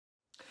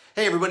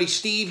Hey everybody,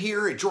 Steve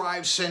here at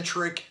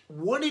DriveCentric.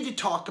 Wanted to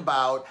talk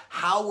about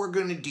how we're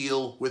going to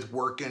deal with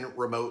working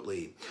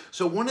remotely.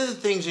 So one of the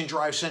things in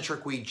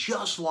DriveCentric we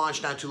just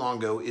launched not too long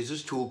ago is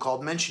this tool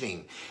called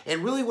mentioning.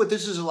 And really what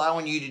this is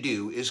allowing you to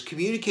do is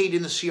communicate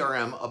in the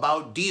CRM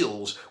about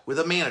deals with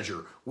a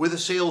manager, with a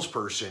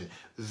salesperson,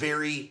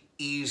 very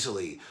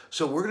easily.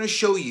 So we're going to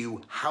show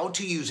you how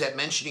to use that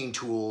mentioning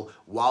tool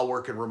while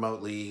working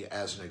remotely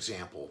as an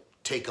example.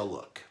 Take a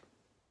look.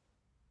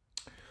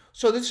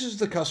 So this is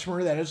the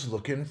customer that is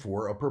looking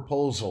for a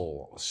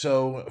proposal.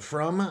 So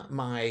from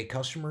my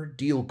customer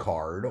deal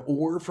card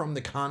or from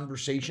the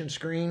conversation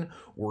screen,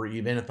 or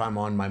even if I'm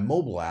on my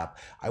mobile app,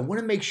 I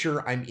want to make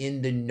sure I'm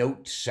in the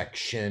notes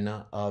section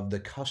of the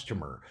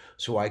customer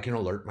so I can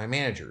alert my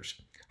managers.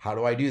 How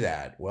do I do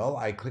that? Well,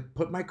 I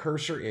put my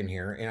cursor in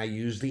here and I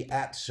use the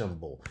 @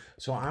 symbol.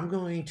 So I'm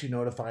going to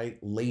notify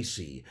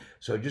Lacey.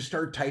 So just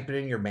start typing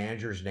in your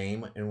manager's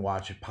name and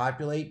watch it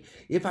populate.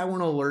 If I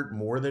want to alert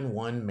more than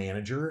one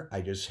manager,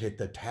 I just hit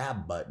the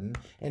tab button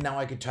and now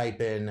I can type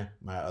in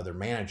my other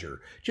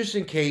manager. Just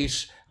in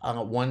case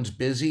one's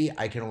busy,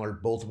 I can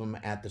alert both of them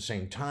at the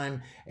same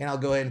time. And I'll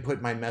go ahead and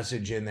put my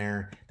message in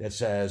there that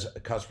says,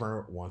 a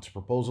customer wants a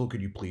proposal,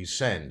 could you please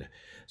send?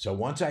 So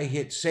once I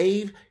hit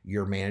save,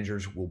 your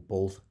managers will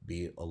both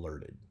be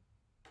alerted.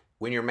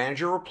 When your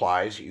manager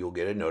replies, you'll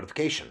get a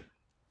notification.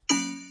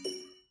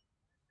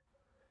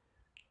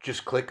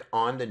 Just click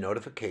on the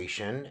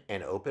notification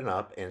and open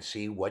up and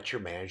see what your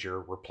manager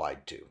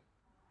replied to.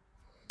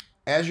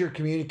 As you're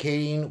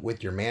communicating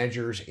with your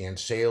managers and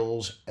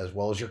sales, as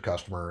well as your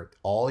customer,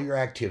 all your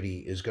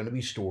activity is going to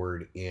be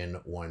stored in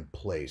one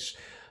place.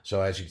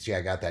 So as you can see,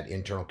 I got that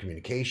internal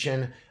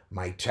communication,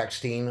 my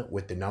texting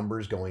with the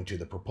numbers going to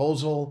the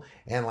proposal,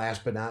 and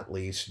last but not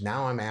least,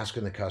 now I'm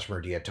asking the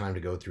customer, do you have time to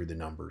go through the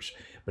numbers?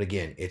 But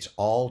again, it's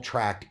all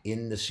tracked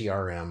in the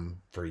CRM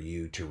for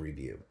you to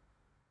review.